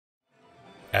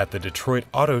At the Detroit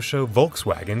Auto Show,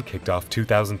 Volkswagen kicked off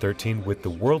 2013 with the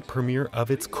world premiere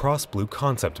of its CrossBlue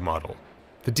concept model.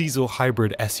 The diesel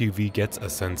hybrid SUV gets a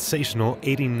sensational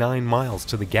 89 miles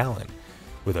to the gallon.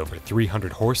 With over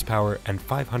 300 horsepower and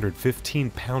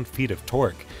 515 pound-feet of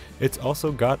torque, it's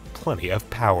also got plenty of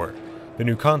power. The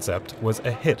new concept was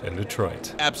a hit in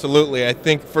Detroit. Absolutely. I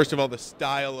think, first of all, the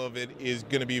style of it is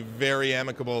going to be very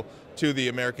amicable to the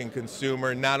American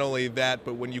consumer. Not only that,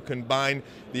 but when you combine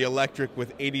the electric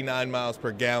with 89 miles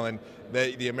per gallon,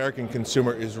 the American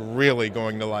consumer is really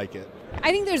going to like it.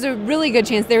 I think there's a really good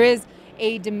chance there is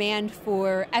a demand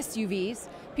for SUVs.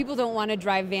 People don't want to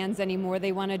drive vans anymore.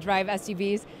 They want to drive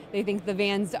SUVs. They think the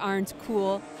vans aren't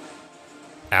cool.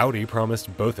 Audi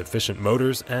promised both efficient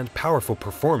motors and powerful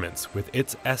performance with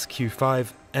its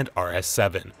SQ5 and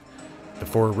RS7. The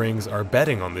four rings are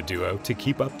betting on the duo to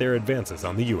keep up their advances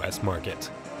on the US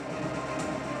market.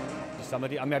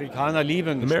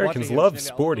 Americans love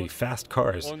sporty, fast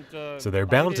cars, so they're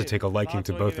bound to take a liking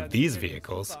to both of these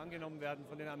vehicles.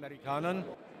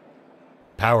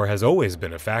 Power has always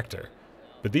been a factor,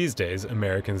 but these days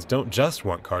Americans don't just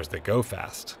want cars that go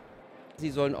fast.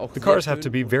 The cars have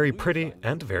to be very pretty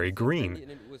and very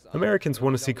green. Americans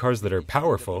want to see cars that are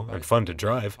powerful and fun to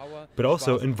drive, but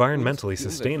also environmentally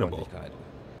sustainable.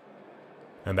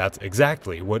 And that's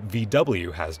exactly what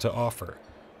VW has to offer.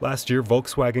 Last year,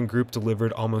 Volkswagen Group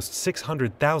delivered almost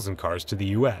 600,000 cars to the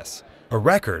US, a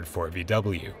record for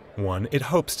VW, one it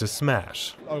hopes to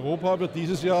smash.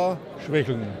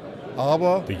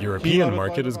 The European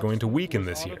market is going to weaken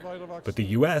this year, but the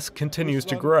US continues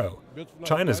to grow.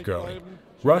 China's growing.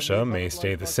 Russia may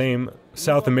stay the same.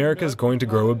 South America is going to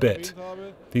grow a bit.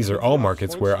 These are all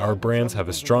markets where our brands have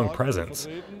a strong presence,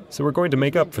 so we're going to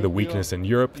make up for the weakness in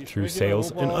Europe through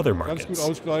sales in other markets.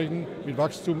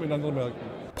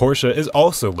 Porsche is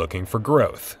also looking for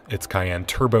growth. Its Cayenne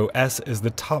Turbo S is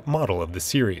the top model of the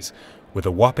series, with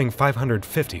a whopping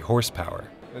 550 horsepower.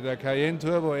 The Cayenne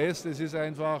Turbo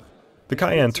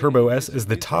S is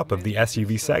the top of the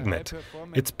SUV segment.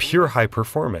 It's pure high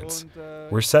performance.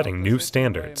 We're setting new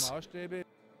standards.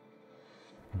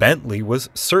 Bentley was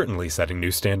certainly setting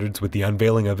new standards with the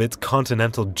unveiling of its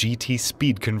Continental GT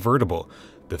Speed convertible,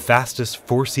 the fastest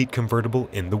four-seat convertible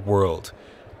in the world.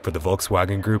 For the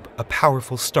Volkswagen Group, a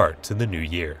powerful start to the new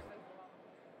year.